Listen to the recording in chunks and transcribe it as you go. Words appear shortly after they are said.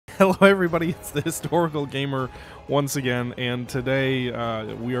Hello everybody, it's the Historical Gamer once again, and today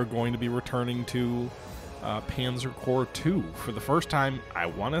we are going to be returning to Panzer Corps 2 for the first time, I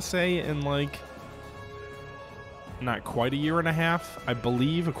want to say, in like not quite a year and a half. I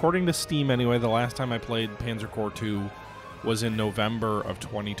believe, according to Steam anyway, the last time I played Panzer Corps 2 was in November of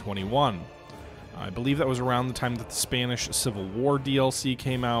 2021. I believe that was around the time that the Spanish Civil War DLC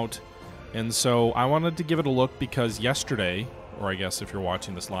came out, and so I wanted to give it a look because yesterday, or I guess if you're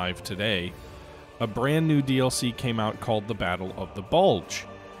watching this live today, a brand new DLC came out called the Battle of the Bulge.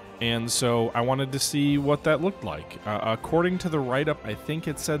 And so I wanted to see what that looked like. According to the write-up, I think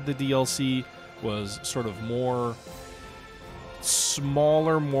it said the DLC was sort of more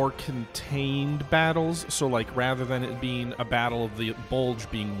smaller, more contained battles. So like rather than it being a Battle of the Bulge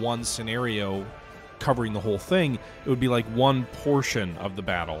being one scenario covering the whole thing, it would be like one portion of the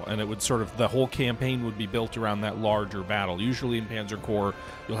battle, and it would sort of, the whole campaign would be built around that larger battle. Usually in Panzer Corps,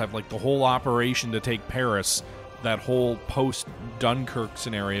 you'll have like the whole operation to take Paris. That whole post-Dunkirk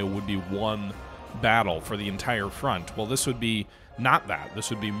scenario would be one battle for the entire front. Well, this would be not that. This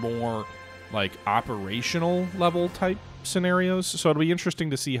would be more like operational level type scenarios, so it'll be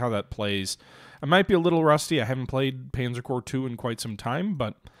interesting to see how that plays. I might be a little rusty. I haven't played Panzer Corps 2 in quite some time,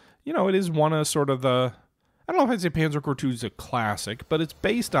 but you know, it is one of sort of the, I don't know if I'd say Panzer Corps 2 is a classic, but it's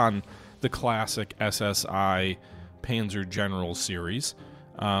based on the classic SSI Panzer General series.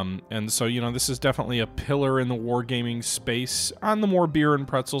 And so, you know, this is definitely a pillar in the wargaming space on the more beer and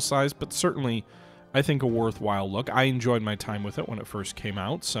pretzel size, but certainly, I think, a worthwhile look. I enjoyed my time with it when it first came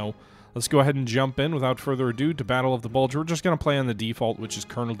out, so let's go ahead and jump in without further ado to Battle of the Bulge. We're just going to play on the default, which is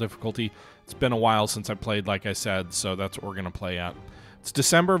kernel difficulty. It's been a while since I played, like I said, so that's what we're going to play at. It's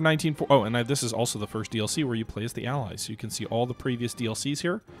December of 1940. Oh, and this is also the first DLC where you play as the Allies. So you can see all the previous DLCs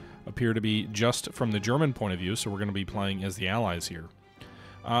here appear to be just from the German point of view, so we're going to be playing as the Allies here.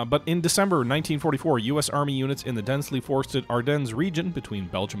 But in December 1944, U.S. Army units in the densely forested Ardennes region between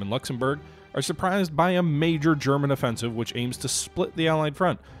Belgium and Luxembourg are surprised by a major German offensive which aims to split the Allied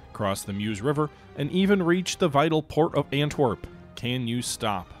front, cross the Meuse River, and even reach the vital port of Antwerp. Can you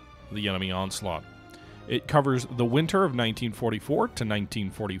stop the enemy onslaught? It covers the winter of 1944 to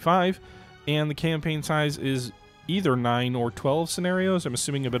 1945, and the campaign size is either 9 or 12 scenarios. I'm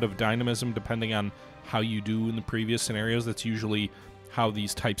assuming a bit of dynamism depending on how you do in the previous scenarios. That's usually how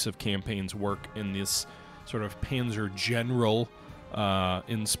these types of campaigns work in this sort of Panzer General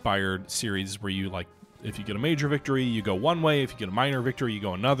inspired series where you, like, if you get a major victory, you go one way. If you get a minor victory, you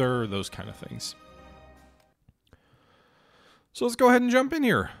go another, those kind of things. So let's go ahead and jump in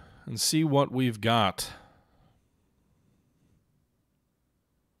here and see what we've got.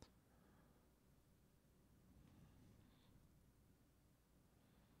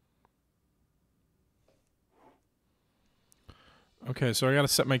 Okay, so I gotta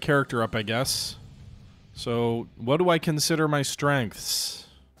set my character up, I guess. So, what do I consider my strengths?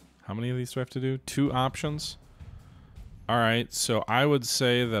 How many of these do I have to do? 2 options? Alright, so I would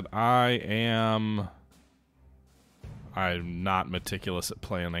say that I'm not meticulous at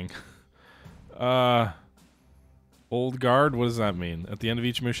planning. Old Guard, what does that mean? At the end of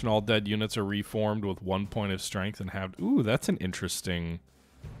each mission, all dead units are reformed with 1 point of strength and have... Ooh, that's an interesting...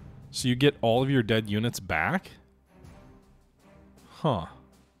 So you get all of your dead units back? Huh.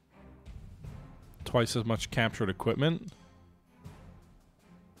 Twice as much captured equipment?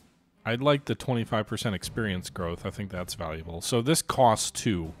 I'd like the 25% experience growth. I think that's valuable. So this costs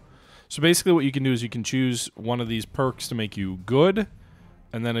 2. So basically what you can do is you can choose one of these perks to make you good,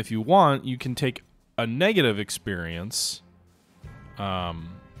 and then if you want, you can take a negative experience,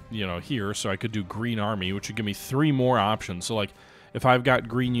 you know, here. So I could do Green Army, which would give me 3 more options. So like, if I've got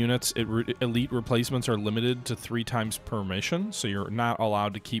green units, elite replacements are limited to 3 times per mission, so you're not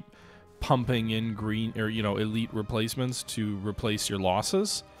allowed to keep pumping in green, or, you know, elite replacements to replace your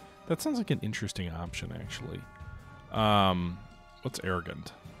losses. That sounds like an interesting option, actually. What's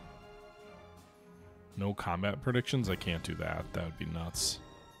arrogant? No combat predictions? I can't do that. That would be nuts.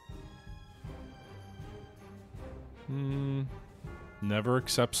 Never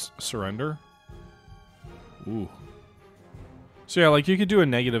accepts surrender? Ooh. So yeah, like, you could do a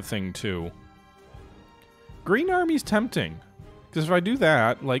negative thing, too. Green Army's tempting. Because if I do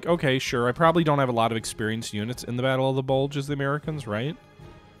that, like, okay, sure, I probably don't have a lot of experienced units in the Battle of the Bulge as the Americans, right?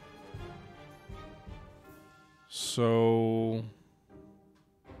 So...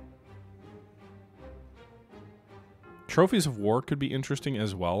 Trophies of War could be interesting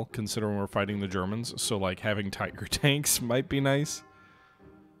as well, considering we're fighting the Germans. So, like, having Tiger tanks might be nice.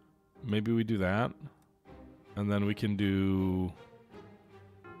 Maybe we do that. And then we can do...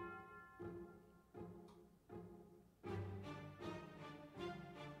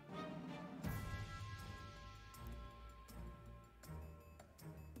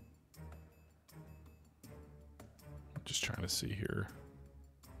 Just trying to see here.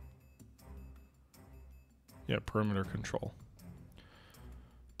 Yeah, perimeter control.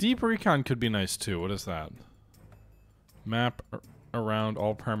 Deep recon could be nice too. What is that? Map around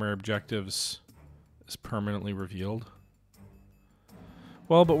all primary objectives is permanently revealed.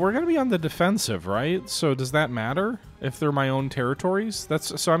 Well, but we're going to be on the defensive, right? So does that matter if they're my own territories?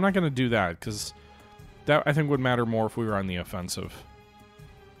 So I'm not going to do that because that I think would matter more if we were on the offensive.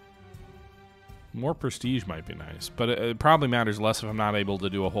 More prestige might be nice, but it probably matters less if I'm not able to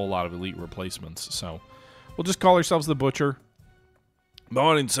do a whole lot of elite replacements. So we'll just call ourselves the Butcher.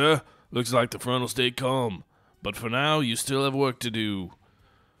 Morning, sir. Looks like the front will stay calm, but for now, you still have work to do.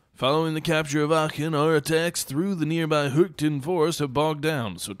 Following the capture of Aachen, our attacks through the nearby Hürten Forest have bogged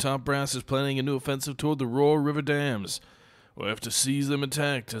down, so Top Brass is planning a new offensive toward the Rohr River dams. We'll have to seize them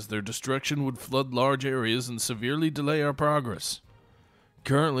intact, as their destruction would flood large areas and severely delay our progress.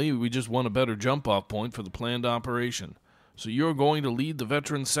 Currently, we just want a better jump-off point for the planned operation, so you're going to lead the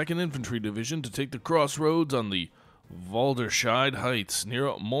veteran 2nd Infantry Division to take the crossroads on the Walderscheid Heights near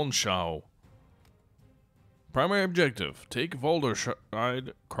Monschau. Primary objective, take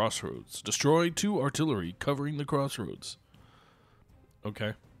Walderscheid Crossroads. Destroy 2 artillery covering the crossroads.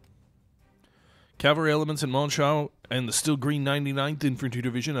 Okay. Cavalry elements in Monschau and the still green 99th Infantry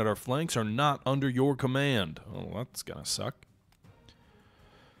Division at our flanks are not under your command. Oh, that's gonna suck.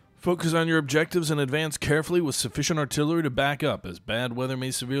 Focus on your objectives and advance carefully with sufficient artillery to back up, as bad weather may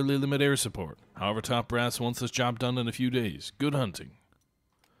severely limit air support. However, Top Brass wants this job done in a few days. Good hunting.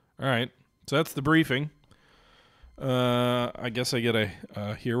 Alright, so that's the briefing. I guess I get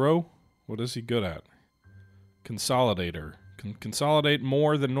a hero. What is he good at? Consolidator. Can consolidate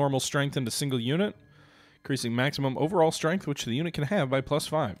more than normal strength into single unit, increasing maximum overall strength, which the unit can have by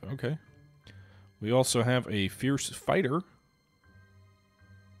 +5. Okay. We also have a fierce fighter.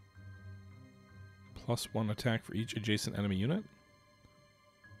 +1 attack for each adjacent enemy unit.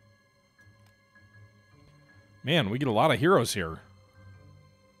 Man, we get a lot of heroes here.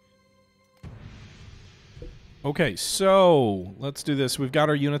 Okay, so let's do this. We've got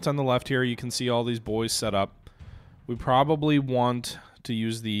our units on the left here. You can see all these boys set up. We probably want to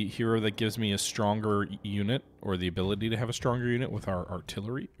use the hero that gives me a stronger unit, or the ability to have a stronger unit with our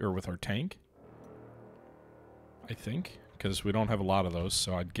artillery, or with our tank. I think, because we don't have a lot of those,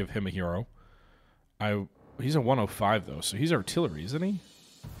 so I'd give him a hero. He's a 105 though, so he's artillery, isn't he?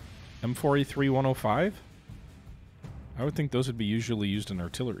 M4A3 105? I would think those would be usually used in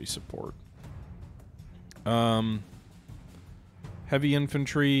artillery support. Heavy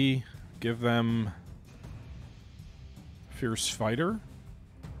infantry, give them fierce fighter.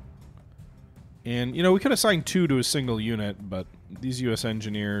 And, you know, we could assign 2 to a single unit, but these US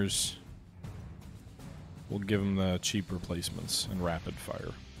engineers, we'll give them the cheap replacements and rapid fire.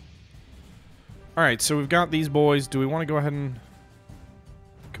 Alright, so we've got these boys. Do we want to go ahead and...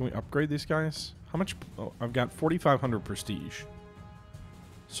 Can we upgrade these guys? How much... Oh, I've got 4,500 prestige.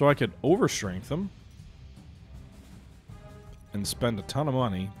 So I could overstrength them. And spend a ton of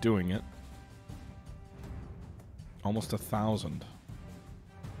money doing it. Almost 1,000.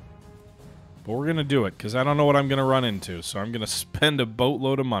 But we're going to do it, because I don't know what I'm going to run into. So I'm going to spend a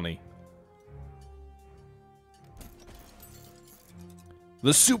boatload of money.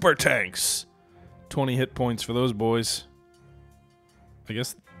 The super tanks! 20 hit points for those boys. I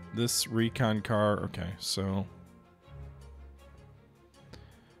guess this recon car... Okay, so...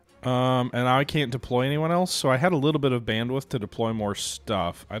 and I can't deploy anyone else, so I had a little bit of bandwidth to deploy more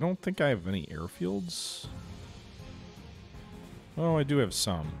stuff. I don't think I have any airfields. Oh, I do have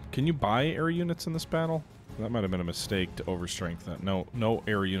some. Can you buy air units in this battle? That might have been a mistake to overstrength that. No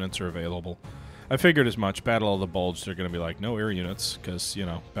air units are available. I figured as much. Battle of the Bulge, they're going to be like, no air units, because, you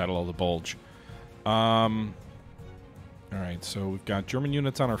know, Battle of the Bulge. Alright, so we've got German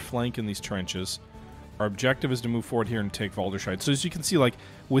units on our flank in these trenches. Our objective is to move forward here and take Walderscheid. So as you can see, like,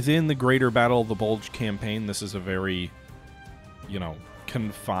 within the greater Battle of the Bulge campaign, this is a very, you know,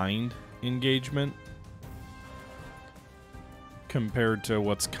 confined engagement compared to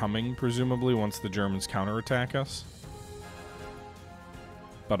what's coming, presumably, once the Germans counterattack us.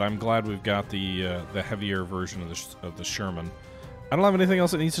 But I'm glad we've got the heavier version of the Sherman. I don't have anything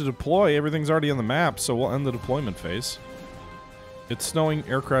else that needs to deploy. Everything's already on the map, so we'll end the deployment phase. It's snowing.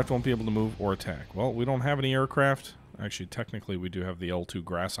 Aircraft won't be able to move or attack. Well, we don't have any aircraft. Actually, technically, we do have the L2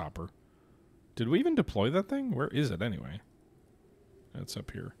 Grasshopper. Did we even deploy that thing? Where is it, anyway? It's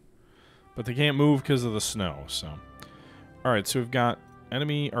up here. But they can't move because of the snow, so... Alright, so we've got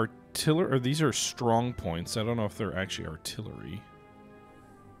enemy artillery... Or these are strong points. I don't know if they're actually artillery.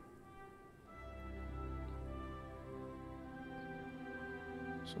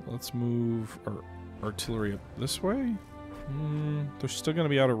 So let's move... Or artillery up this way? They're still going to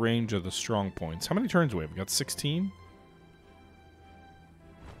be out of range of the strong points. How many turns do we have? We got 16?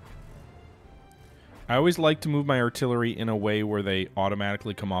 I always like to move my artillery in a way where they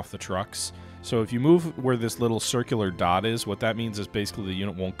automatically come off the trucks. So if you move where this little circular dot is, what that means is basically the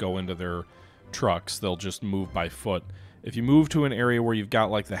unit won't go into their trucks. They'll just move by foot. If you move to an area where you've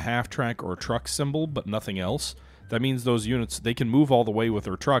got like the half-track or truck symbol, but nothing else, that means those units, they can move all the way with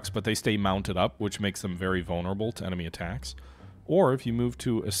their trucks, but they stay mounted up, which makes them very vulnerable to enemy attacks. Or if you move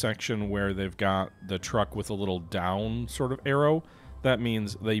to a section where they've got the truck with a little down sort of arrow, that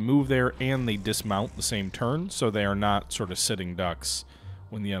means they move there and they dismount the same turn, so they are not sort of sitting ducks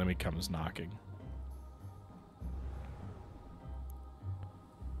when the enemy comes knocking.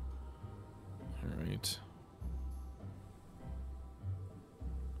 All right.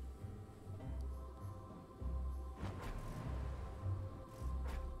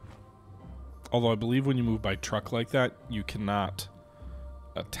 Although I believe when you move by truck like that, you cannot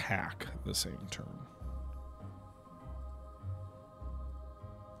attack the same turn.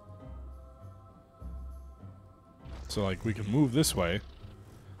 So, like, we can move this way.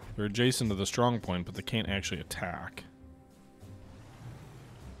 They're adjacent to the strong point, but they can't actually attack.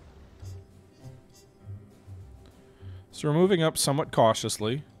 So we're moving up somewhat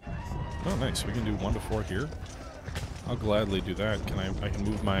cautiously. Oh, nice. We can do 1 to 4 here. I'll gladly do that. I can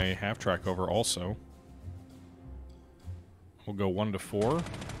move my half-track over also. We'll go 1 to 4.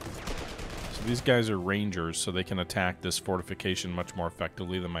 So these guys are rangers, so they can attack this fortification much more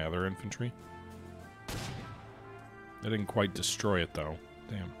effectively than my other infantry. I didn't quite destroy it, though.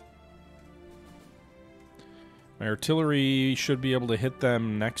 Damn. My artillery should be able to hit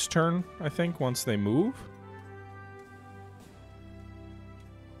them next turn, I think, once they move.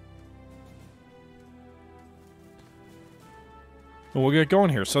 Well, we'll get going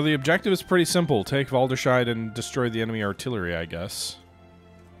here. So the objective is pretty simple. Take Walderscheid and destroy the enemy artillery, I guess.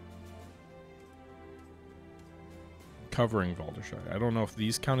 Covering Walderscheid. I don't know if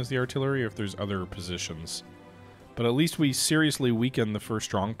these count as the artillery or if there's other positions. But at least we seriously weaken the first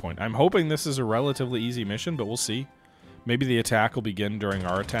strong point. I'm hoping this is a relatively easy mission, but we'll see. Maybe the attack will begin during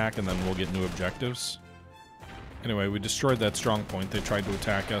our attack, and then we'll get new objectives. Anyway, we destroyed that strong point. They tried to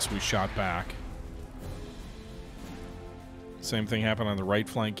attack us. We shot back. Same thing happened on the right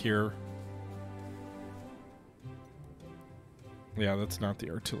flank here. Yeah, that's not the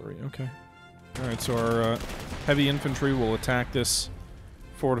artillery. Okay. Alright, so our heavy infantry will attack this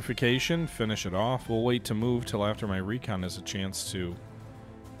fortification, finish it off. We'll wait to move till after my recon has a chance to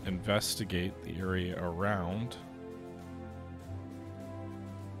investigate the area around.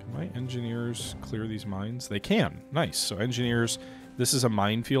 Can my engineers clear these mines? They can. Nice. So engineers, this is a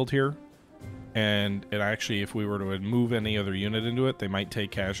minefield here. And it actually, if we were to move any other unit into it, they might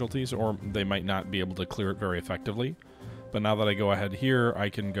take casualties, or they might not be able to clear it very effectively. But now that I go ahead here, I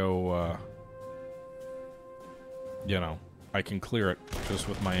can go, you know, I can clear it just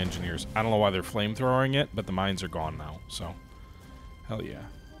with my engineers. I don't know why they're flamethrowing it, but the mines are gone now, so hell yeah.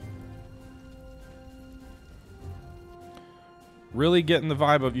 Really getting the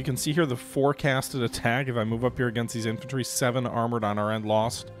vibe of, you can see here the forecasted attack. If I move up here against these infantry, 7 armored on our end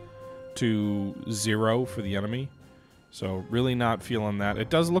lost to 0 for the enemy. So really not feeling that. It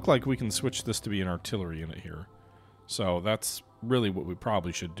does look like we can switch this to be an artillery unit here. So that's really what we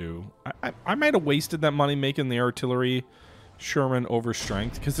probably should do. I might have wasted that money making the artillery Sherman over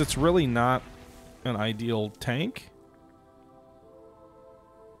strength, because it's really not an ideal tank.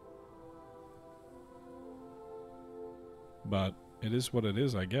 But it is what it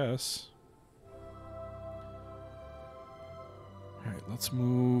is, I guess. Alright, let's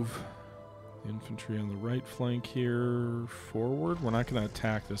move the infantry on the right flank here forward. We're not going to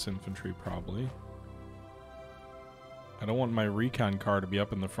attack this infantry, probably. I don't want my recon car to be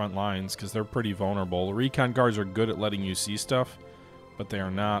up in the front lines, because they're pretty vulnerable. The recon cars are good at letting you see stuff, but they are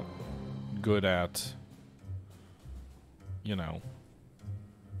not good at, you know,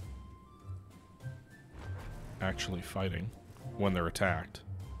 actually fighting when they're attacked.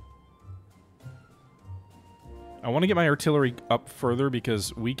 I want to get my artillery up further,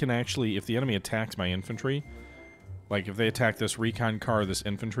 because we can actually, if the enemy attacks my infantry, like if they attack this recon car, this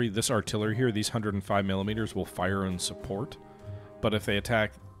infantry, this artillery here, these 105 millimeters will fire in support. But if they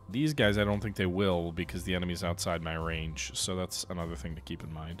attack these guys, I don't think they will, because the enemy's outside my range. So that's another thing to keep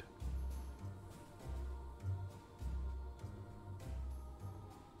in mind.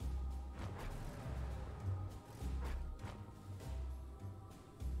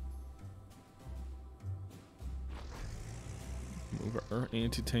 Move our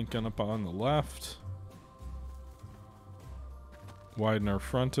anti-tank gun up on the left. Widen our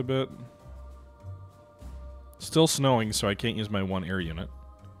front a bit. Still snowing, so I can't use my one air unit.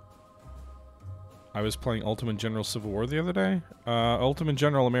 I was playing Ultimate General Civil War the other day. Ultimate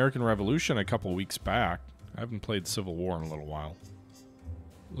General American Revolution a couple weeks back. I haven't played Civil War in a little while.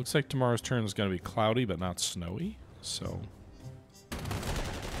 Looks like tomorrow's turn is going to be cloudy, but not snowy. So,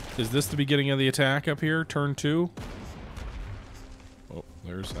 is this the beginning of the attack up here? Turn 2? Oh,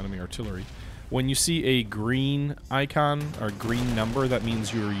 there's enemy artillery. When you see a green icon, or green number, that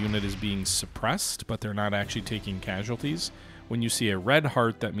means your unit is being suppressed, but they're not actually taking casualties. When you see a red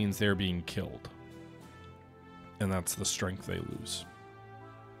heart, that means they're being killed. And that's the strength they lose.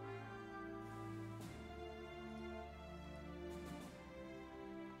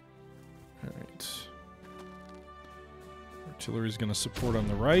 Alright. Artillery's going to support on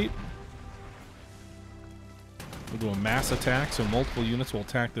the right. We'll do a mass attack, so multiple units will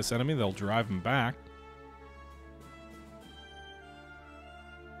attack this enemy. They'll drive him back.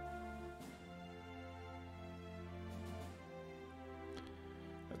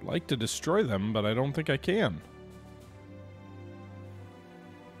 I'd like to destroy them, but I don't think I can.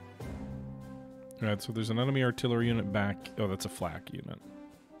 Alright, so there's an enemy artillery unit back. Oh, that's a flak unit.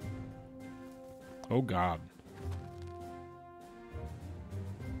 Oh, God.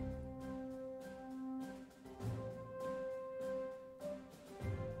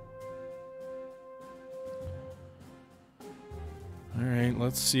 Alright,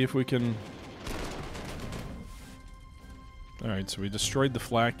 let's see if we can... Alright, so we destroyed the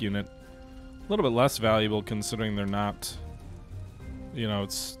flak unit. A little bit less valuable considering they're not... You know,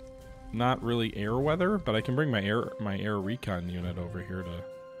 it's not really air weather, but I can bring my air recon unit over here to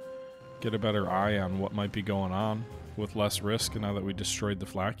get a better eye on what might be going on with less risk now that we destroyed the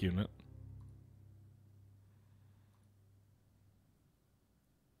flak unit.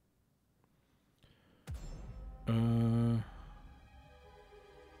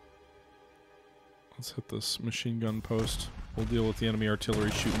 Let's hit this machine gun post. We'll deal with the enemy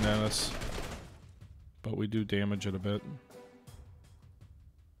artillery shooting at us, but we do damage it a bit.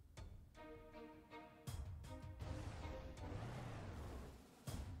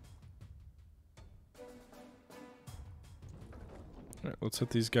 Alright, let's hit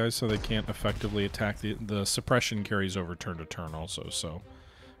these guys so they can't effectively attack. The suppression carries over turn to turn also, so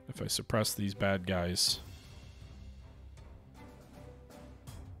if I suppress these bad guys...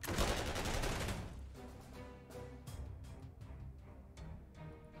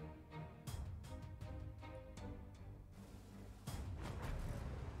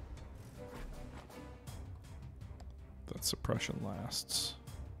 that suppression lasts.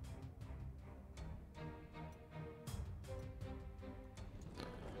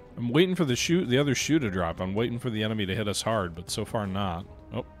 I'm waiting for the other shoe to drop. I'm waiting for the enemy to hit us hard, but so far not.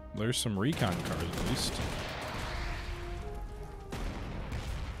 Oh, there's some recon cars at least.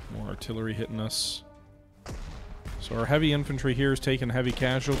 More artillery hitting us. So our heavy infantry here is taking heavy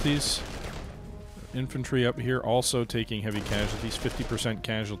casualties. Infantry up here also taking heavy casualties. 50%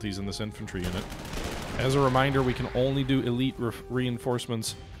 casualties in this infantry unit. As a reminder, we can only do elite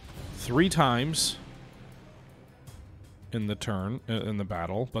reinforcements 3 times in the turn, in the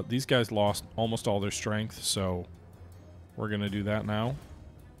battle, but these guys lost almost all their strength, so we're going to do that now.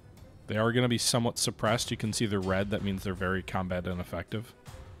 They are going to be somewhat suppressed. You can see the red. That means they're very combat ineffective.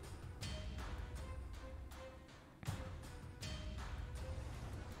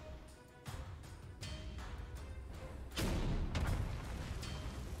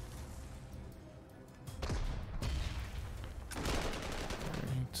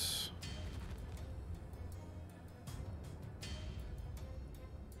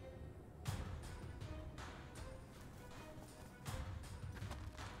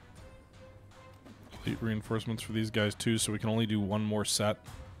 Reinforcements for these guys too, so we can only do one more set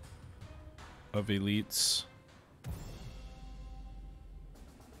of elites.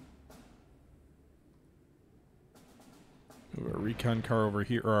 Our recon car over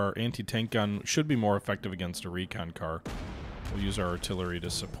here, or our anti-tank gun should be more effective against a recon car. We'll use our artillery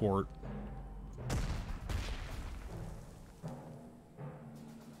to support.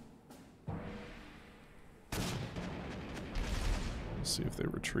 Let's see if they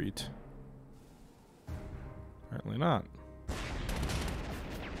retreat. Apparently not.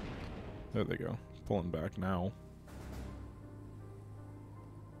 There they go. Pulling back now.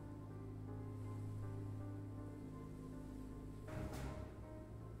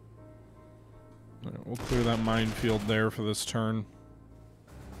 Alright, we'll clear that minefield there for this turn.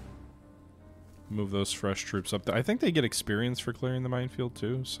 Move those fresh troops up. I think they get experience for clearing the minefield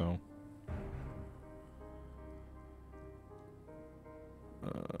too, so...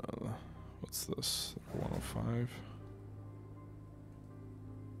 what's this? 105.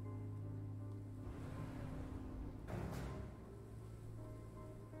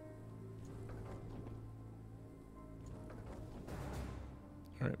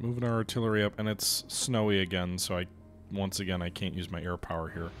 Alright, moving our artillery up, and it's snowy again, so once again, I can't use my air power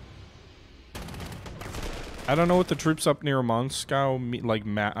here. I don't know what the troops up near Moscow, I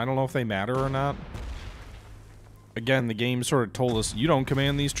don't know if they matter or not. Again, the game sort of told us, you don't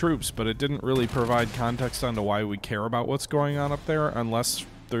command these troops, but it didn't really provide context onto why we care about what's going on up there, unless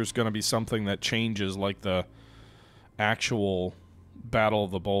there's going to be something that changes, like the actual Battle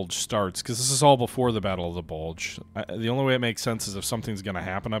of the Bulge starts, because this is all before the Battle of the Bulge. The only way it makes sense is if something's going to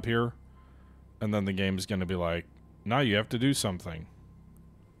happen up here, and then the game's going to be like, now you have to do something.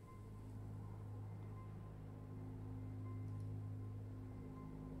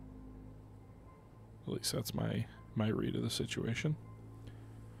 At least that's my read of the situation.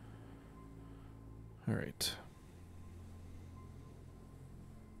 Alright.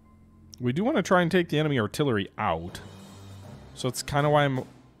 We do want to try and take the enemy artillery out. So it's kind of why I'm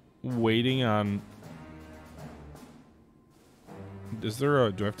waiting on... Is there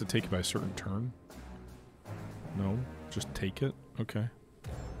a... Do I have to take it by a certain turn? No? Just take it? Okay.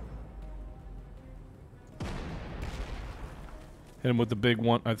 Hit him with the big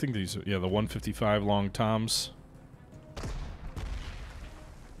one. I think these are... Yeah, the 155 long toms.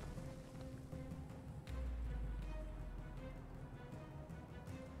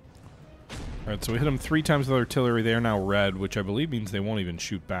 Alright, so we hit them 3 times with artillery. They are now red, which I believe means they won't even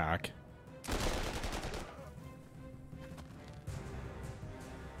shoot back.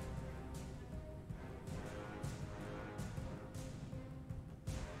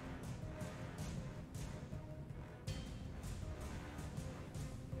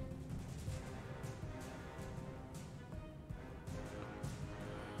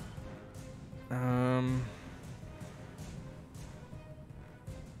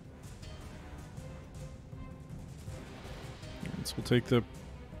 So we'll take the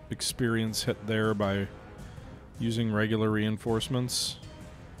experience hit there by using regular reinforcements.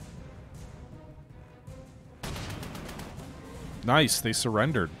 Nice, they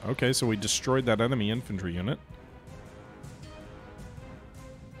surrendered. Okay, so we destroyed that enemy infantry unit.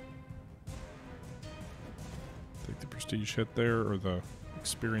 Take the prestige hit there, or the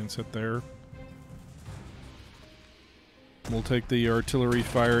experience hit there. We'll take the artillery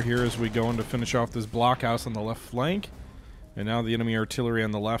fire here as we go in to finish off this blockhouse on the left flank. And now the enemy artillery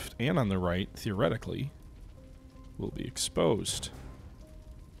on the left and on the right, theoretically, will be exposed.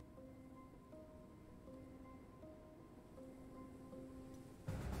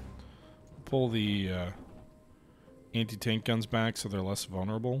 Pull the anti-tank guns back so they're less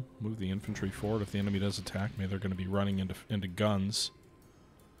vulnerable. Move the infantry forward. If the enemy does attack me, they're going to be running into guns.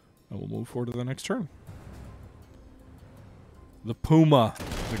 And we'll move forward to the next turn. The Puma. I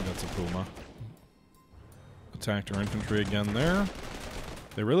think that's a Puma. Attacked our infantry again there.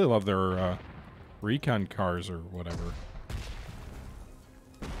 They really love their recon cars or whatever.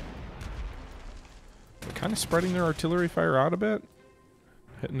 They're kind of spreading their artillery fire out a bit.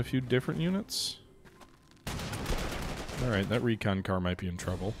 Hitting a few different units. Alright, that recon car might be in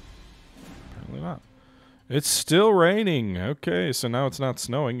trouble. Apparently not. It's still raining. Okay, so now it's not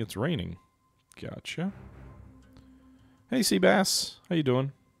snowing, it's raining. Gotcha. Hey, Seabass. How you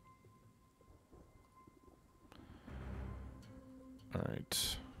doing?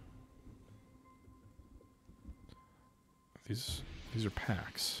 Alright. These are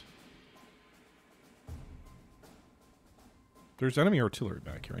packs. There's enemy artillery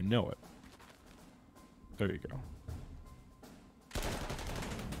back here, I know it. There you go.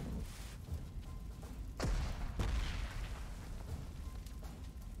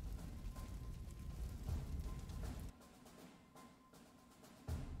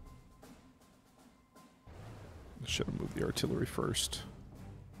 Should have moved the artillery first.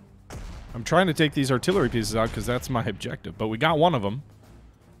 I'm trying to take these artillery pieces out because that's my objective, but we got one of them.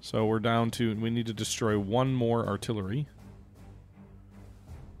 So we're down to, we need to destroy one more artillery.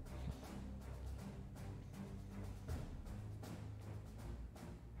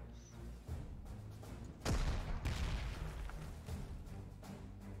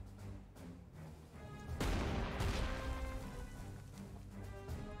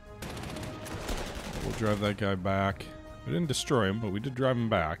 Drive that guy back. We didn't destroy him, but we did drive him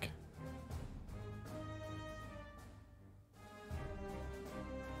back.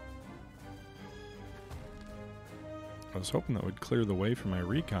 I was hoping that would clear the way for my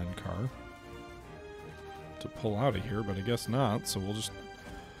recon car to pull out of here, but I guess not, so we'll just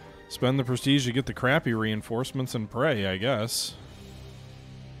spend the prestige to get the crappy reinforcements and pray, I guess.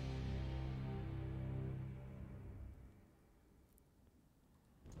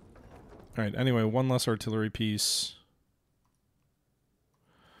 Alright, anyway, one less artillery piece.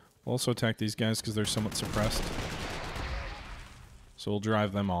 We'll also attack these guys because they're somewhat suppressed. So we'll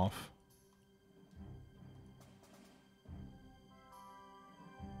drive them off.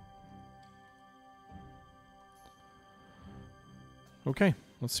 Okay,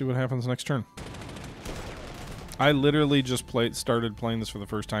 let's see what happens next turn. I literally just started playing this for the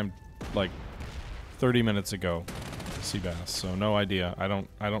first time like 30 minutes ago, Seabass. So no idea. I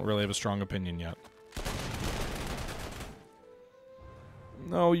don't really have a strong opinion yet.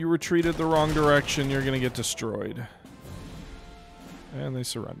 No, you retreated the wrong direction. You're gonna get destroyed. And they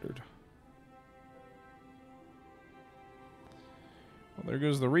surrendered. Well, there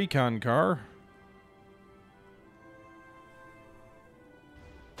goes the recon car.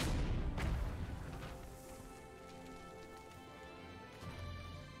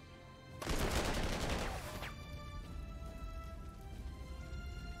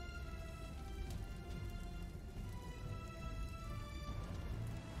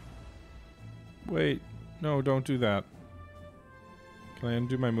 Wait, no, don't do that. Can I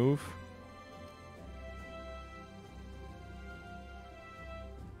undo my move?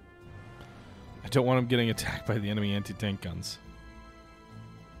 I don't want him getting attacked by the enemy anti-tank guns.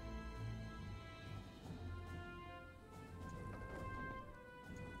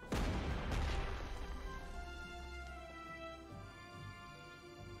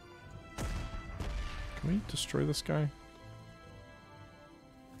 Can we destroy this guy?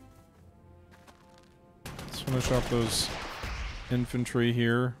 Let's finish off those infantry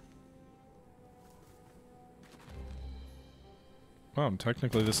here. Oh, and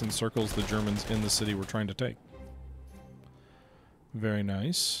technically this encircles the Germans in the city we're trying to take. Very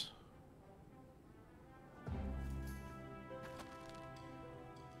nice.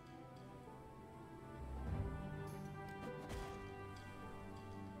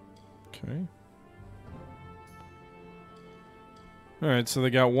 Okay. Alright, so they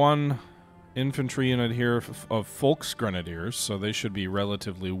got one infantry unit here of Volksgrenadiers, so they should be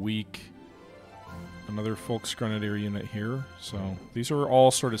relatively weak. Another Volksgrenadier unit here. So these are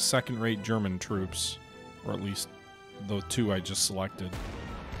all sort of second-rate German troops, or at least the two I just selected.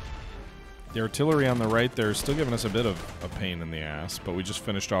 The artillery on the right there is still giving us a bit of a pain in the ass, but we just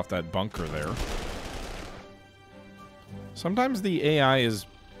finished off that bunker there. Sometimes the AI is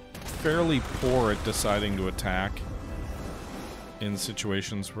fairly poor at deciding to attack in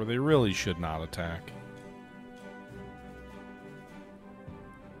situations where they really should not attack.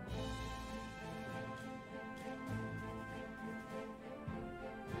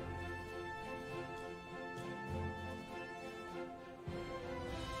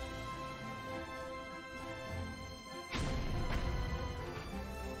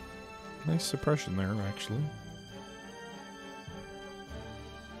 Nice suppression there, actually.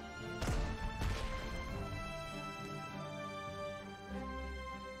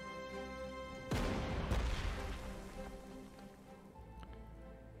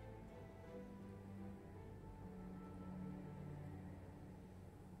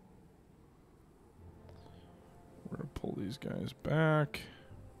 We're gonna pull these guys back.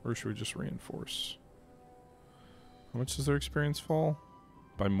 Or should we just reinforce? How much does their experience fall?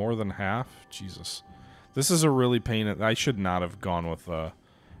 By more than half? Jesus. This is a really pain. I should not have gone with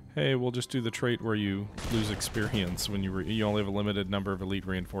hey, we'll just do the trait where you lose experience when you only have a limited number of elite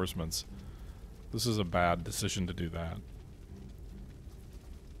reinforcements. This is a bad decision to do that.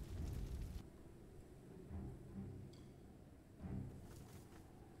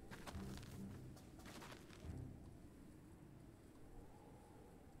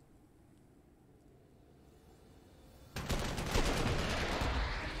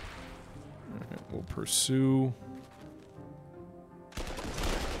 We'll pursue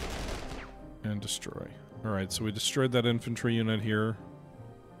and destroy. Alright, so we destroyed that infantry unit here.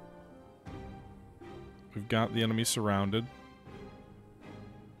 We've got the enemy surrounded.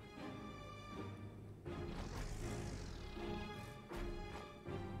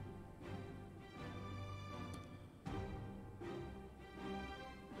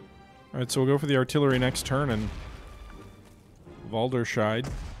 Alright, so we'll go for the artillery next turn and Walderscheid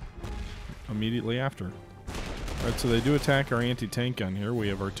immediately after. Alright, so they do attack our anti-tank gun here. We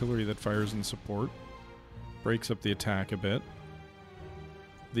have artillery that fires in support. Breaks up the attack a bit.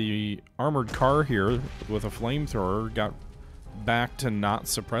 The armored car here with a flamethrower got back to not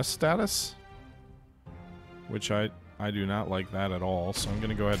suppress status, which I do not like that at all, so I'm going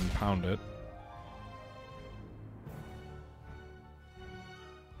to go ahead and pound it.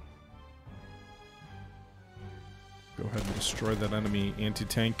 Go ahead and destroy that enemy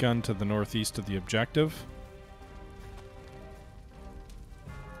anti-tank gun to the northeast of the objective.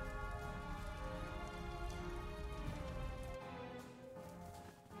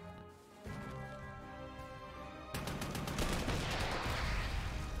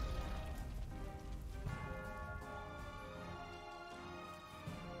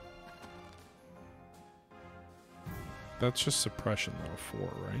 That's just suppression, though, 4,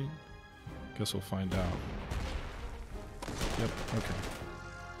 right? Guess we'll find out. Yep, okay.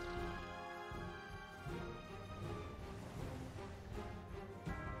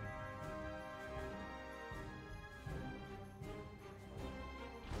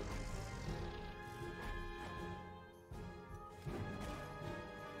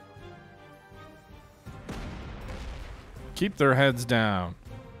 Keep their heads down.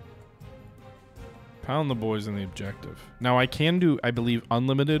 Pound the boys in the objective. Now I can do, I believe,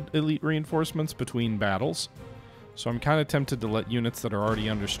 unlimited elite reinforcements between battles. So I'm kind of tempted to let units that are already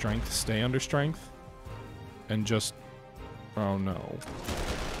under strength stay under strength. And just... Oh no.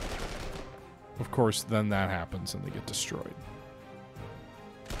 Of course, then that happens and they get destroyed.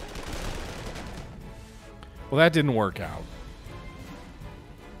 Well, that didn't work out.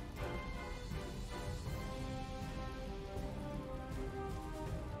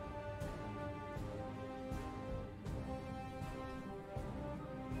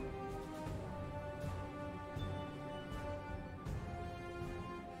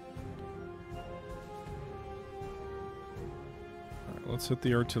 Let's hit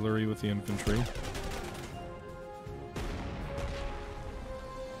the artillery with the infantry.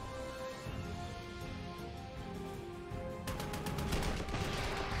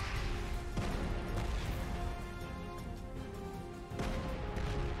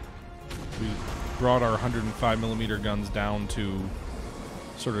 We brought our 105mm guns down to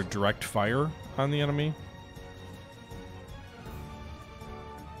sort of direct fire on the enemy.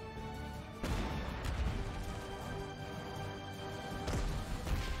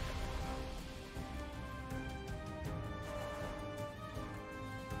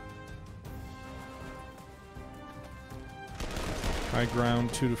 High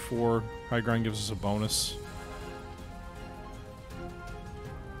ground, 2 to 4. High ground gives us a bonus.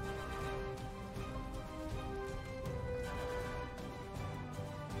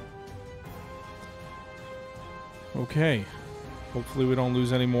 Okay. Hopefully we don't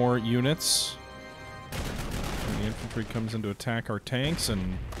lose any more units. And the infantry comes in to attack our tanks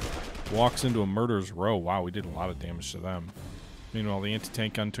and walks into a murderer's row. Wow, we did a lot of damage to them. Meanwhile, the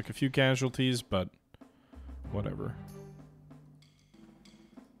anti-tank gun took a few casualties, but whatever.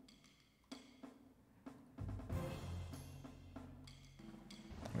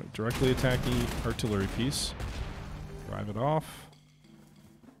 Directly attack the artillery piece. Drive it off.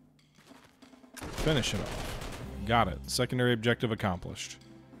 Finish it off. Got it. Secondary objective accomplished.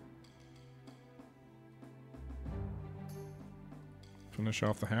 Finish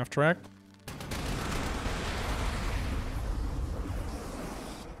off the half-track.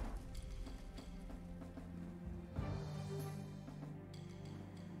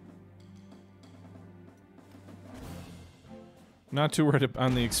 Not too worried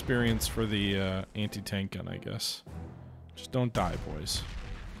on the experience for the anti-tank gun, I guess. Just don't die, boys.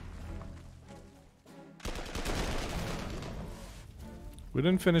 We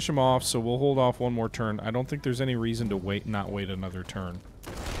didn't finish him off, so we'll hold off one more turn. I don't think there's any reason to not wait another turn.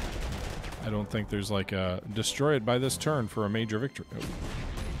 I don't think there's like a destroy it by this turn for a major victory. Oh,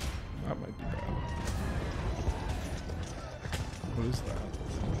 that might be bad. What is that?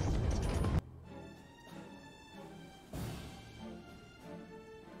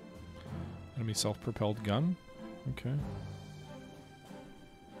 Enemy self-propelled gun? Okay.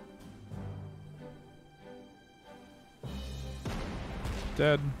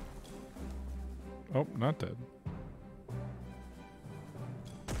 Dead. Oh, not dead.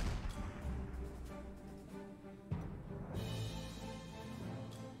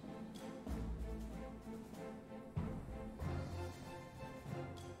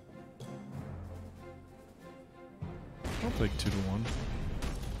 I'll take 2 to 1.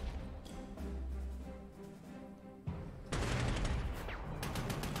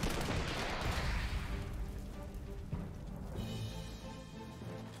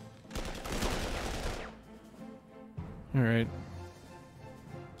 Alright.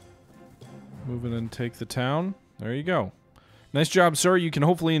 Move in and take the town. There you go. Nice job, sir. You can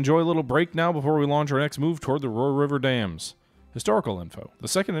hopefully enjoy a little break now before we launch our next move toward the Roar River Dams. Historical info. The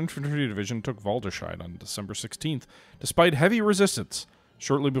 2nd Infantry Division took Valderscheid on December 16th, despite heavy resistance.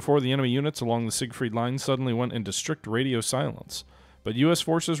 Shortly before, the enemy units along the Siegfried Line suddenly went into strict radio silence. But U.S.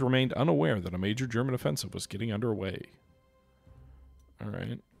 forces remained unaware that a major German offensive was getting underway.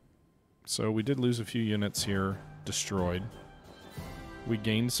 Alright. So we did lose a few units here. Destroyed. We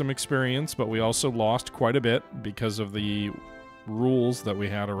gained some experience, but we also lost quite a bit because of the rules that we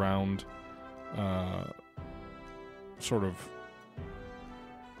had around sort of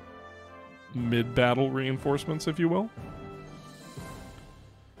mid-battle reinforcements, if you will.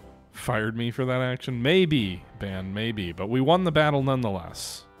 fired me for that action? Maybe, Ben, maybe. But we won the battle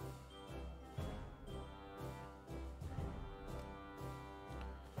nonetheless.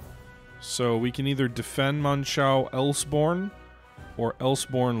 So we can either defend Monschau Elsborn or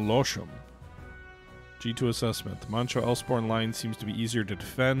Elsborn Loschum. G2 assessment. The Monschau Elsborn line seems to be easier to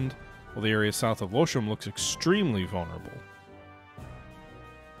defend, while the area south of Loschum looks extremely vulnerable.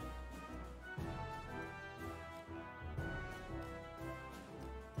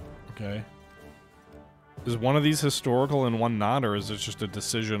 Okay. Is one of these historical and one not, or is it just a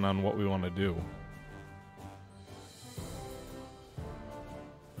decision on what we want to do?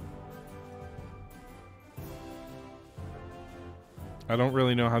 I don't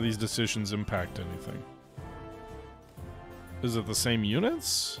really know how these decisions impact anything. Is it the same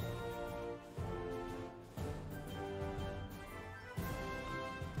units?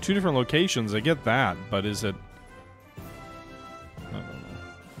 Two different locations, I get that, but is it... I don't know.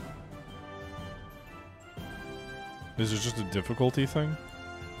 Is it just a difficulty thing?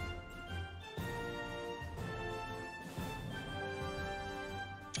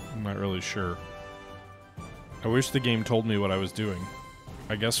 I'm not really sure. I wish the game told me what I was doing.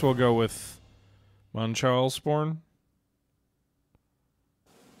 I guess we'll go with Monschau Elsborn.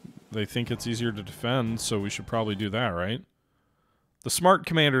 They think it's easier to defend, so we should probably do that, right? The smart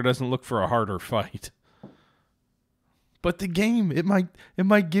commander doesn't look for a harder fight. But the game, it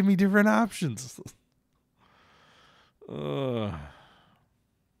might give me different options.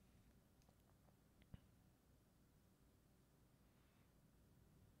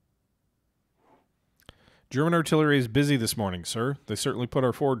 German artillery is busy this morning, sir. They certainly put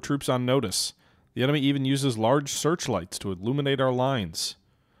our forward troops on notice. The enemy even uses large searchlights to illuminate our lines.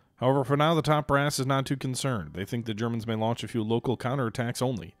 However, for now, the top brass is not too concerned. They think the Germans may launch a few local counterattacks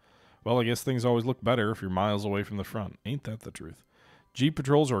only. Well, I guess things always look better if you're miles away from the front. Ain't that the truth? Jeep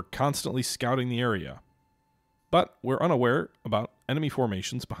patrols are constantly scouting the area. But we're unaware about enemy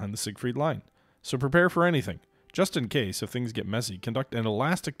formations behind the Siegfried line. So prepare for anything. Just in case, if things get messy, conduct an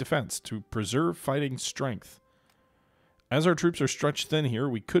elastic defense to preserve fighting strength. As our troops are stretched thin here,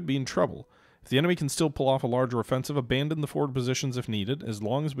 we could be in trouble. If the enemy can still pull off a larger offensive, abandon the forward positions if needed. As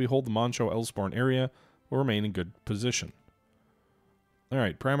long as we hold the Monschau Elsborn area, we'll remain in good position.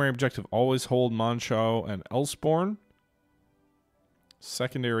 Alright, primary objective, always hold Monschau and Elsborn.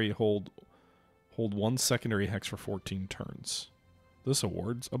 Secondary, hold one secondary hex for 14 turns. This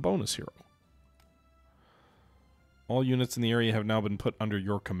awards a bonus hero. All units in the area have now been put under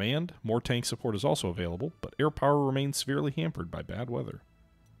your command. More tank support is also available, but air power remains severely hampered by bad weather.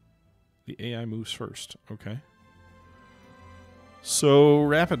 The AI moves first. Okay. So,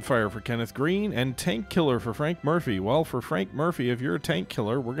 rapid fire for Kenneth Green and tank killer for Frank Murphy. Well, for Frank Murphy, if you're a tank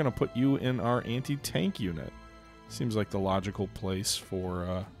killer, we're going to put you in our anti-tank unit. Seems like the logical place for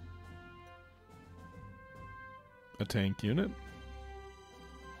a tank unit.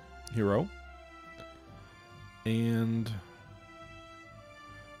 Hero. And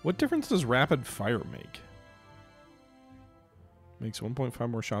what difference does rapid fire make? Makes 1.5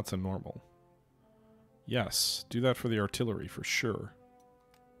 more shots than normal. Yes, do that for the artillery for sure.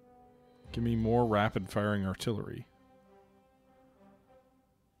 Give me more rapid firing artillery.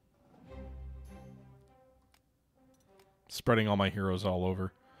 Spreading all my heroes all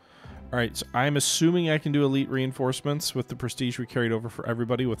over. Alright, so I'm assuming I can do elite reinforcements with the prestige we carried over for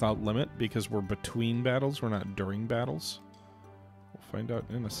everybody without limit, because we're between battles, we're not during battles. We'll find out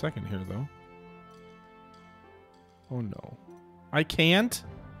in a second here, though. Oh no. I can't?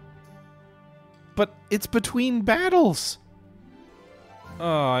 But it's between battles!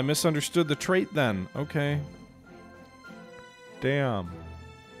 Oh, I misunderstood the trait then. Okay. Damn.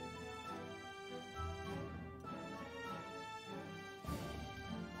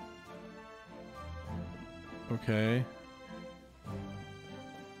 Okay.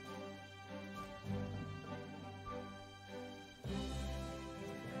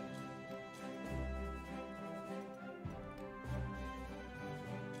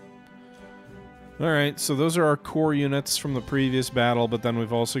 Alright, so those are our core units from the previous battle, but then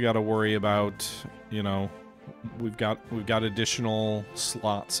we've also got to worry about, you know, we've got additional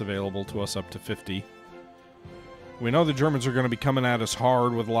slots available to us up to 50. We know the Germans are going to be coming at us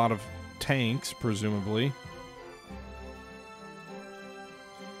hard with a lot of tanks, presumably.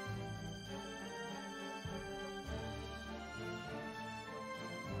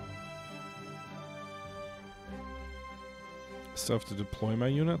 Stuff to deploy my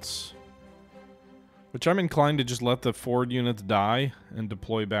units. Which I'm inclined to just let the forward units die and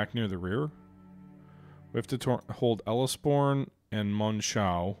deploy back near the rear. We have to hold Ellisborn and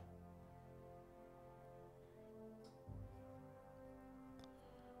Monschau.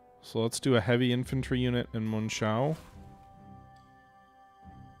 So let's do a heavy infantry unit in Monschau.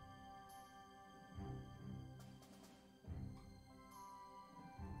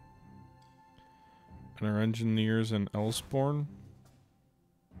 And our engineers in Elsborn.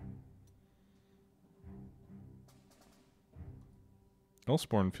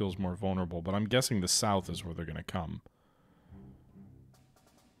 Elsborn feels more vulnerable, but I'm guessing the south is where they're going to come.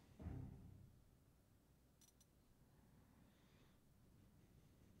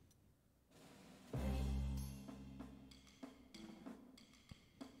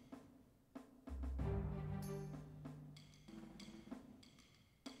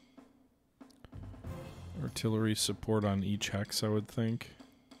 Artillery support on each hex, I would think.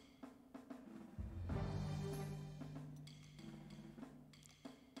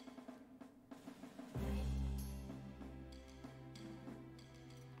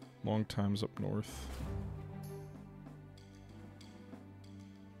 Long times up north.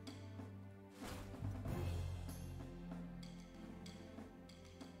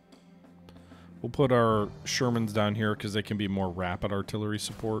 We'll put our Shermans down here because they can be more rapid artillery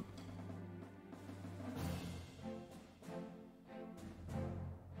support.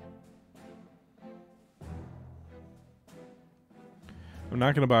 I'm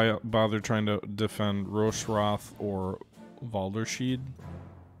not going to bother trying to defend Rochroth or Waldersheed.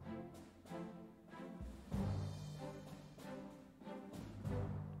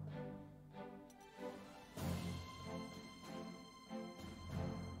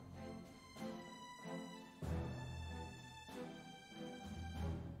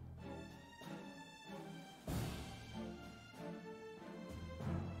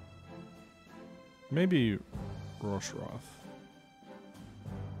 Maybe Rochroth.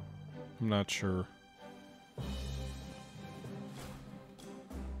 I'm not sure.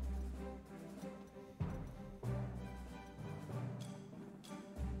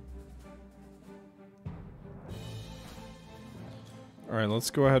 Alright, let's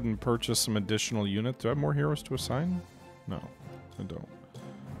go ahead and purchase some additional units. Do I have more heroes to assign? No, I don't.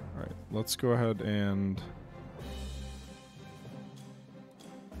 Alright, let's go ahead and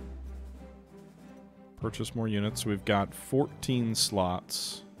purchase more units. We've got 14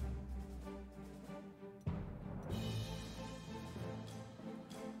 slots.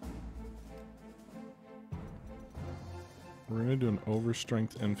 We're going to do an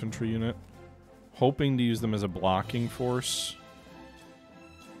overstrength infantry unit, hoping to use them as a blocking force.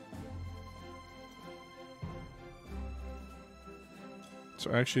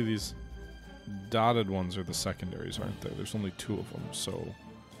 So actually these dotted ones are the secondaries, aren't they? There's only 2 of them, so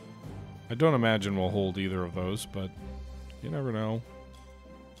I don't imagine we'll hold either of those, but you never know.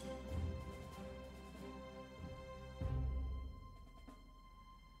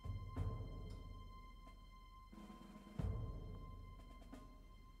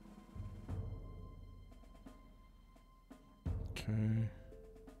 Okay.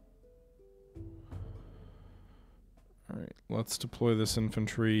 Alright, let's deploy this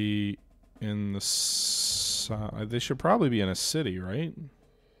infantry in the side. They should probably be in a city, right?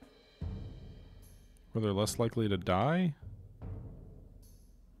 Where they're less likely to die?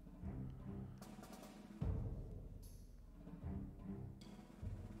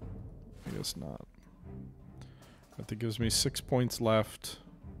 I guess not. That gives me 6 points left.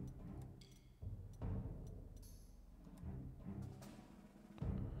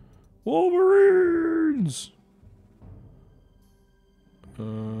 Wolverines! We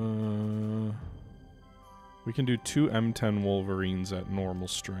can do 2 M10 Wolverines at normal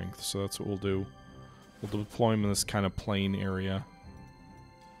strength, so that's what we'll do. We'll deploy them in this kind of plain area.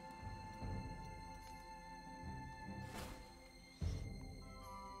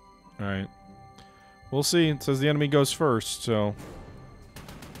 Alright. We'll see. It says the enemy goes first, so...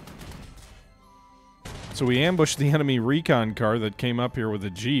 So we ambushed the enemy recon car that came up here with a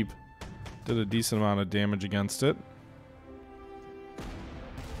jeep. Did a decent amount of damage against it.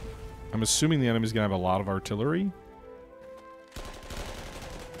 I'm assuming the enemy's gonna have a lot of artillery.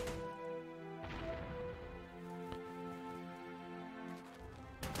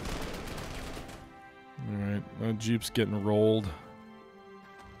 Alright, that jeep's getting rolled.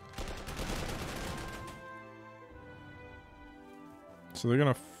 So they're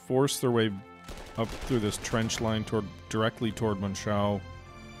gonna force their way up through this trench line directly toward Monschau.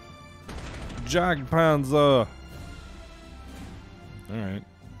 Panzer! Alright,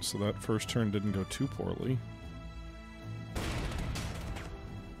 so that first turn didn't go too poorly.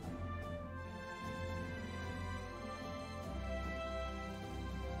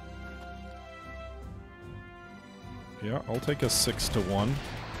 Yeah, I'll take a 6-1.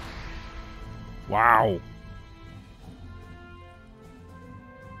 Wow!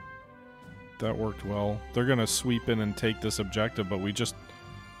 that worked well. They're gonna sweep in and take this objective, but we just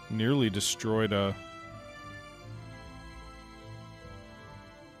nearly destroyed a...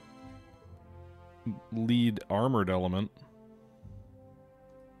 lead armored element.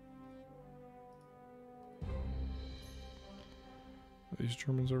 Are these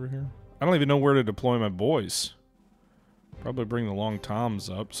Germans over here? I don't even know where to deploy my boys. Probably bring the long toms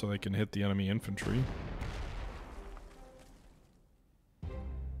up so they can hit the enemy infantry.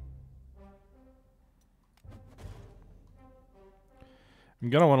 I'm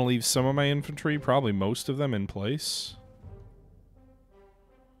gonna want to leave some of my infantry, probably most of them, in place.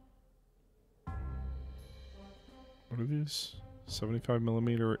 What are these?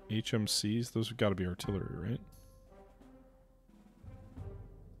 75mm HMCs? Those have got to be artillery, right?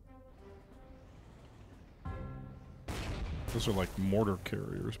 Those are like mortar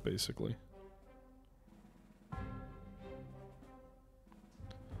carriers, basically.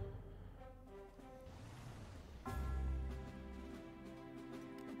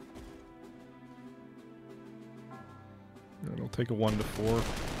 Alright, I'll take a 1 to 4.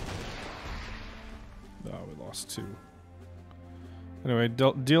 Oh, we lost 2. Anyway,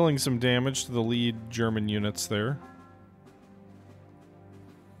 dealing some damage to the lead German units there.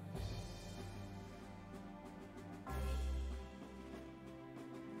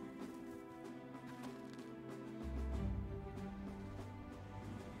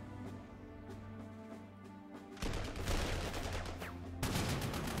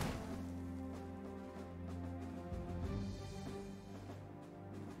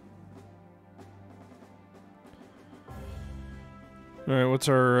 Alright, what's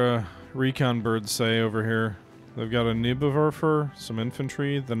our recon birds say over here? They've got a Nibelwerfer, some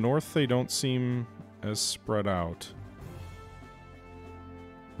infantry. The north, they don't seem as spread out.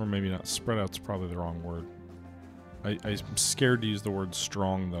 Or maybe not. Spread out's probably the wrong word. I'm scared to use the word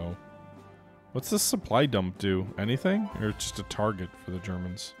strong, though. What's this supply dump do? Anything? Or just a target for the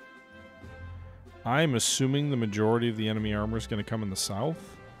Germans? I'm assuming the majority of the enemy armor is going to come in the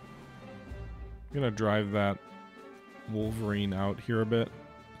south. I'm going to drive that Wolverine out here a bit.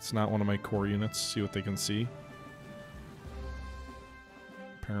 It's not one of my core units. See what they can see.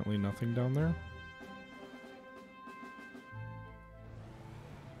 Apparently nothing down there.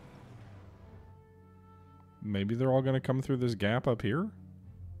 Maybe they're all going to come through this gap up here?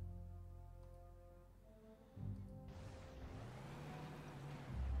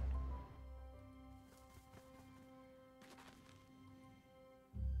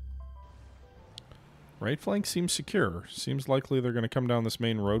 Right flank seems secure. Seems likely they're going to come down this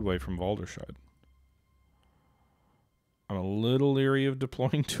main roadway from Walderscheid. I'm a little leery of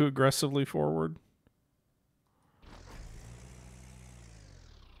deploying too aggressively forward.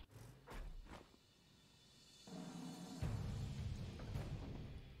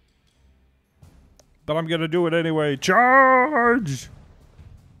 But I'm going to do it anyway. Charge!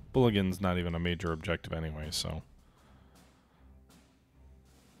 Bulligan's not even a major objective anyway, so...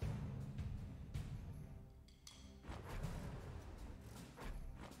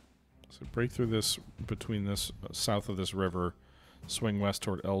 break through this, between this, south of this river, swing west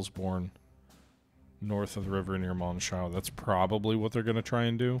toward Elsborn, north of the river near Monschau. That's probably what they're going to try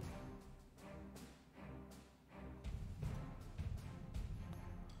and do.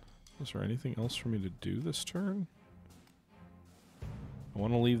 Is there anything else for me to do this turn? I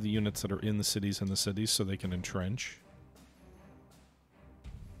want to leave the units that are in the cities so they can entrench.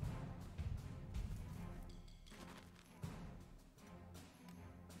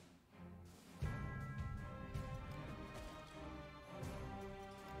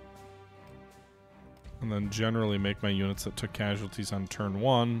 And then generally make my units that took casualties on turn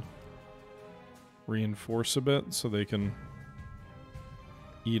 1 reinforce a bit so they can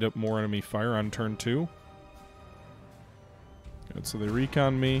eat up more enemy fire on turn 2. Good, so they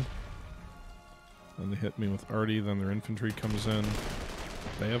recon me. Then they hit me with arty, then their infantry comes in.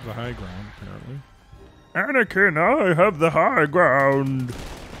 They have the high ground, apparently. Anakin, I have the high ground!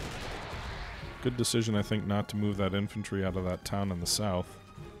 Good decision, I think, not to move that infantry out of that town in the south.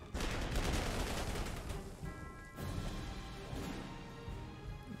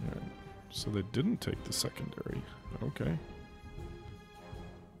 So they didn't take the secondary. Okay.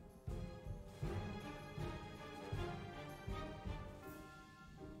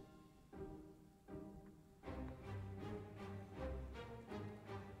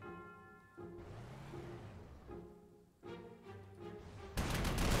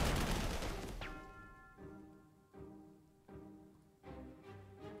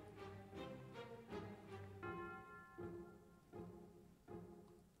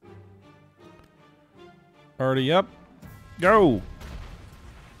 Already up. Go!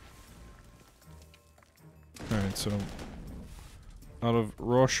 so out of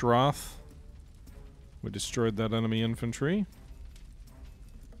Roshroth, we destroyed that enemy infantry.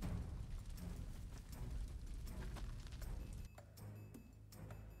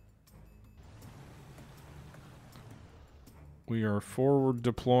 We are forward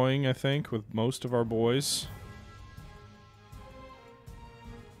deploying, I think, with most of our boys.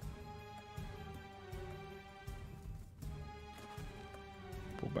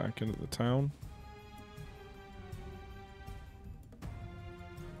 Pull back into the town.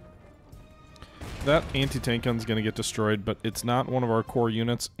 That anti-tank gun's going to get destroyed, but it's not one of our core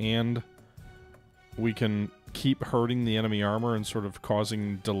units, and we can keep hurting the enemy armor and sort of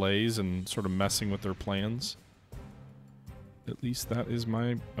causing delays and sort of messing with their plans. At least that is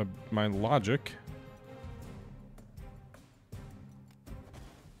my logic.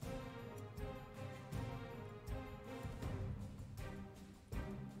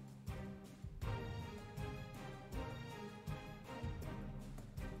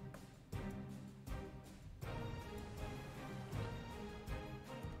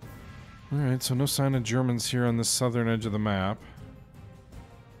 Alright, so no sign of Germans here on the southern edge of the map.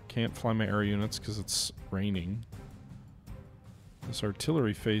 Can't fly my air units because it's raining. This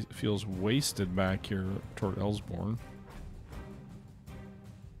artillery feels wasted back here toward Elsborn.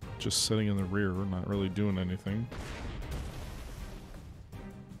 Just sitting in the rear, not really doing anything.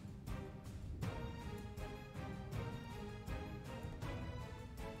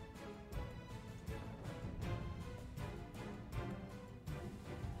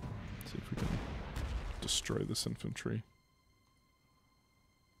 See if we can destroy this infantry.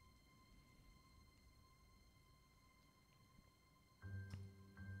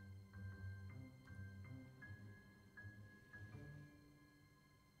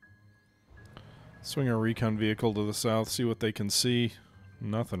 Swing our recon vehicle to the south, see what they can see.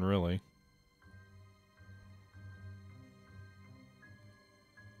 Nothing really.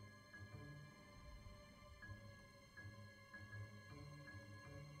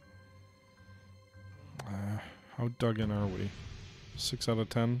 How dug in are we? 6 out of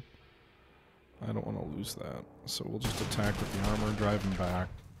 10? I don't want to lose that. So we'll just attack with the armor, drive them back.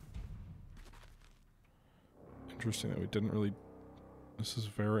 Interesting that we didn't really... This is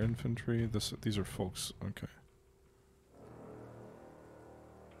Vera infantry. These are folks. Okay.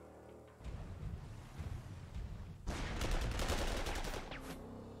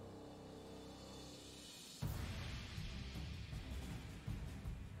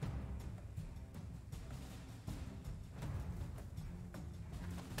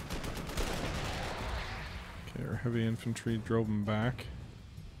 Okay, our heavy infantry drove them back.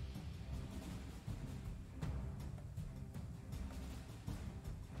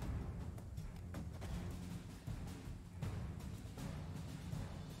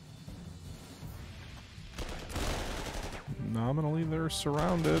 Nominally, they're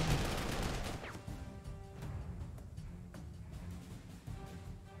surrounded.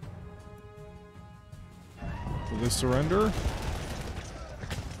 Will they surrender?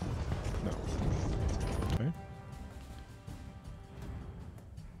 No. Okay.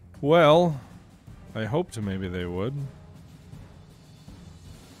 Well, I hoped maybe they would.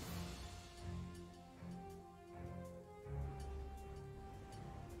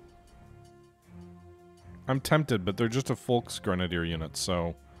 I'm tempted, but they're just a Volksgrenadier unit,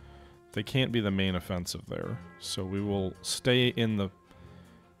 so they can't be the main offensive there. So we will stay in the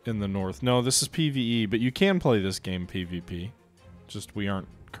north. No, this is PvE, but you can play this game PvP. Just we aren't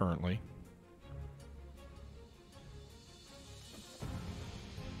currently.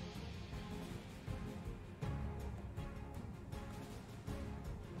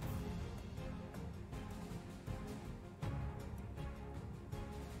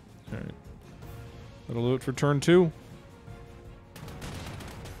 Alright. That'll do it for turn 2.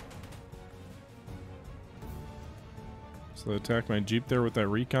 So they attack my Jeep there with that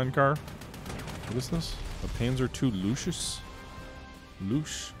recon car. What is this? A Panzer II Lucius?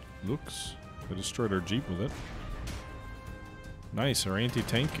 Lux. They destroyed our Jeep with it. Nice, our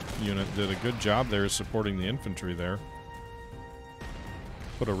anti-tank unit did a good job there supporting the infantry there.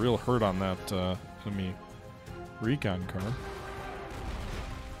 Put a real hurt on that enemy recon car.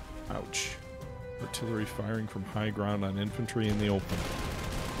 Ouch. Artillery firing from high ground on infantry in the open.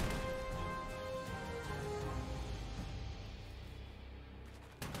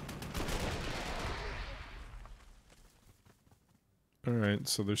 Alright,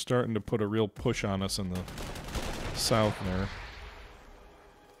 so they're starting to put a real push on us in the south there.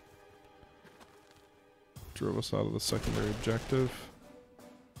 Drove us out of the secondary objective.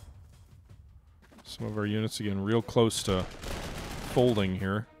 Some of our units again real close to folding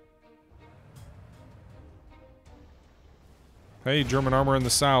here. Hey, German armor in the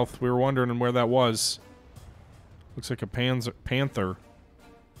south. We were wondering where that was. Looks like a Panther.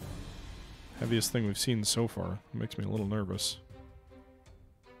 Heaviest thing we've seen so far. It makes me a little nervous.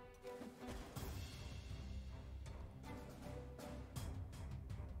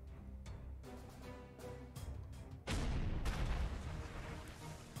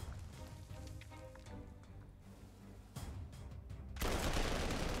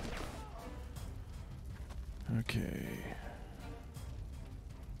 Okay.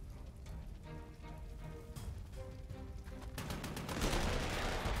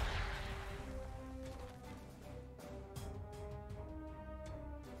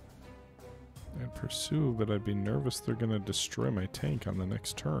 I'd pursue, but I'd be nervous they're going to destroy my tank on the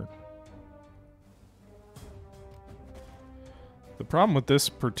next turn. The problem with this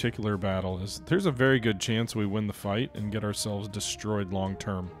particular battle is there's a very good chance we win the fight and get ourselves destroyed long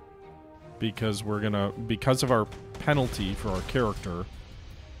term. Because because of our penalty for our character,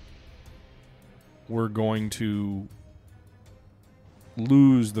 we're going to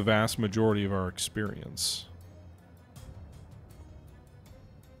lose the vast majority of our experience.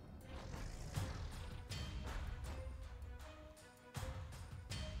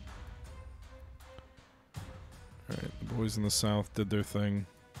 Alright, the boys in the south did their thing.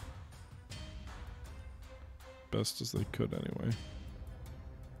 Best as they could anyway.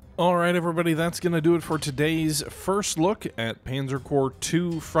 Alright everybody, that's going to do it for today's first look at Panzer Corps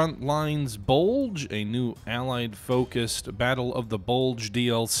 2 Frontlines Bulge, a new Allied-focused Battle of the Bulge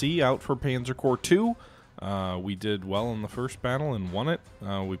DLC out for Panzer Corps 2. We did well in the first battle and won it.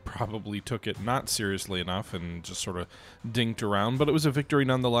 We probably took it not seriously enough and just sort of dinked around, but it was a victory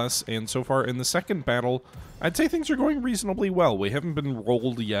nonetheless, and so far in the second battle, I'd say things are going reasonably well. We haven't been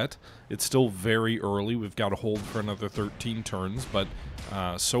rolled yet. It's still very early. We've got to hold for another 13 turns, but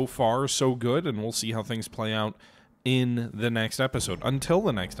so far, so good, and we'll see how things play out in the next episode. Until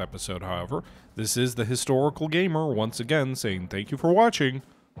the next episode, however, this is the Historical Gamer once again saying thank you for watching,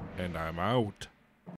 and I'm out.